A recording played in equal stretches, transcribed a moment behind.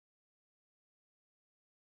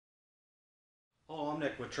Hello, I'm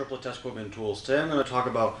Nick with Triplett Tools. Today I'm going to talk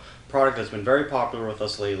about a product that's been very popular with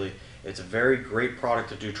us lately. It's a very great product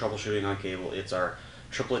to do troubleshooting on cable. It's our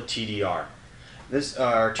Triplett TDR.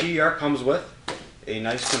 Our TDR comes with a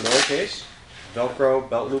nice controller case, Velcro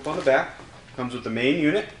belt loop on the back, comes with the main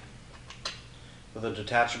unit with a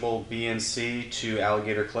detachable BNC to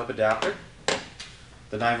Alligator clip adapter,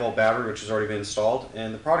 the 9-volt battery which has already been installed,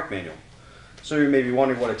 and the product manual. So you may be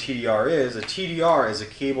wondering what a TDR is. A TDR is a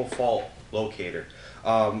cable fault locator.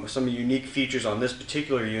 Some of the unique features on this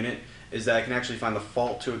particular unit is that it can actually find the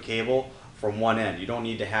fault to a cable from one end. You don't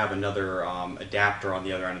need to have another adapter on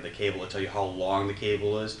the other end of the cable to tell you how long the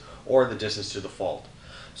cable is or the distance to the fault.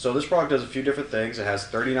 So this product does a few different things. It has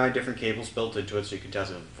 39 different cables built into it, so you can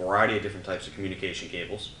test a variety of different types of communication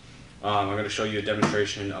cables. I'm going to show you a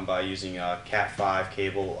demonstration by using a Cat 5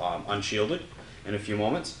 cable unshielded in a few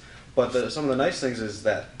moments. But some of the nice things is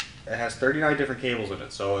that it has 39 different cables in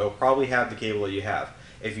it, so it'll probably have the cable that you have.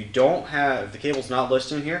 If the cable's not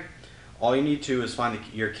listed in here, all you need to is find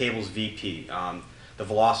your cable's VP, the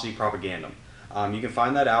velocity propagandum. You can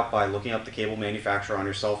find that out by looking up the cable manufacturer on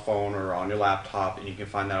your cell phone or on your laptop, and you can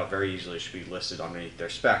find that out very easily. It should be listed underneath their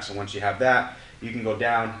specs. And once you have that, you can go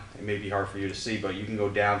down. It may be hard for you to see, but you can go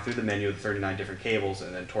down through the menu of the 39 different cables,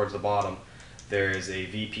 and then towards the bottom there is a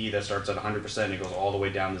VP that starts at 100% and it goes all the way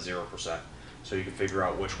down to 0%. So you can figure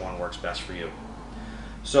out which one works best for you.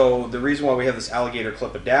 So the reason why we have this Alligator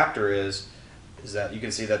clip adapter is that you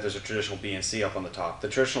can see that there's a traditional BNC up on the top. The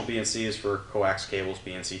traditional BNC is for coax cables,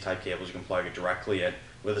 BNC type cables. You can plug it directly in.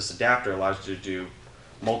 With this adapter, it allows you to do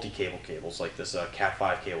multi-cable cables like this Cat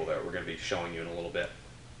 5 cable that we're going to be showing you in a little bit.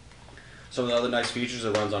 Some of the other nice features,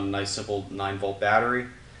 it runs on a nice simple 9-volt battery,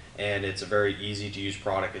 and it's a very easy to use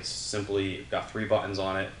product. It's simply got 3 buttons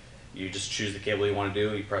on it. You just choose the cable you want to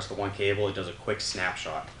do, you press the one cable, it does a quick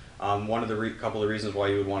snapshot. One of the couple of reasons why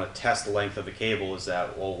you would want to test the length of the cable is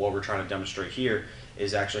that, well, what we're trying to demonstrate here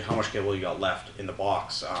is actually how much cable you got left in the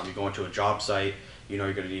box. You go into a job site, you know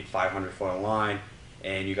you're going to need 500 foot of line,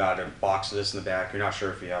 and you got a box of this in the back. You're not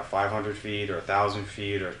sure if you have 500 feet or 1,000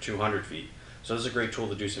 feet or 200 feet. So this is a great tool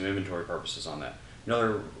to do some inventory purposes on that.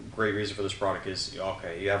 Another great reason for this product is,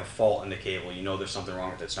 okay, you have a fault in the cable, you know there's something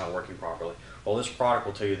wrong with it, it's not working properly. Well, this product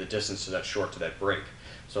will tell you the distance to that short to that break.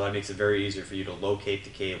 So that makes it very easy for you to locate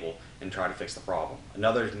the cable and try to fix the problem.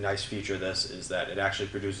 Another nice feature of this is that it actually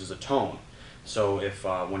produces a tone. So if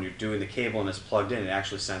when you're doing the cable and it's plugged in, it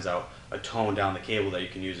actually sends out a tone down the cable that you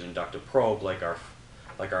can use an inductive probe like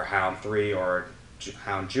our Hound 3 or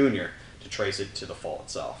Hound Junior to trace it to the fault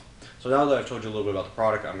itself. So now that I've told you a little bit about the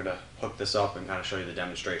product, I'm going to hook this up and kind of show you the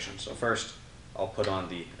demonstration. So first, I'll put on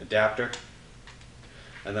the adapter,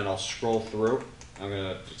 and then I'll scroll through.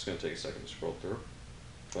 It's going to take a second to scroll through.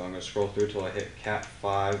 So I'm going to scroll through until I hit Cat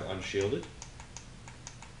 5 unshielded.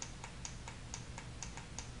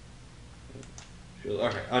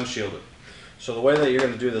 Okay, unshielded. So the way that you're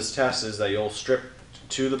going to do this test is that you'll strip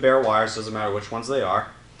 2 of the bare wires, doesn't matter which ones they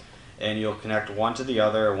are, and you'll connect one to the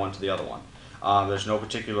other and one to the other one. There's no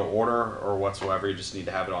particular order or whatsoever, you just need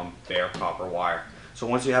to have it on bare copper wire. So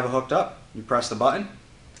once you have it hooked up, you press the button,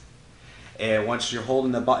 and once you're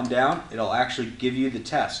holding the button down, it'll actually give you the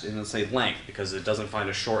test, and it'll say length because it doesn't find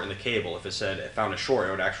a short in the cable. If it said it found a short,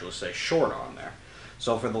 it would actually say short on there.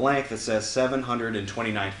 So for the length, it says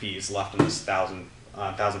 729 feet is left in this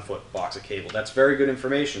 1,000 foot box of cable. That's very good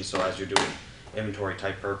information, so as you're doing inventory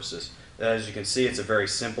type purposes. As you can see, it's a very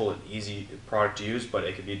simple and easy product to use, but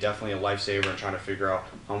it could be definitely a lifesaver in trying to figure out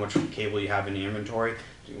how much cable you have in your inventory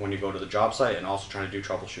when you go to the job site, and also trying to do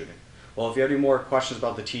troubleshooting. Well, if you have any more questions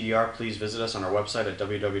about the TDR, please visit us on our website at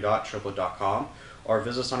www.triplett.com or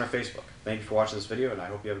visit us on our Facebook. Thank you for watching this video, and I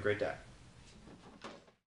hope you have a great day.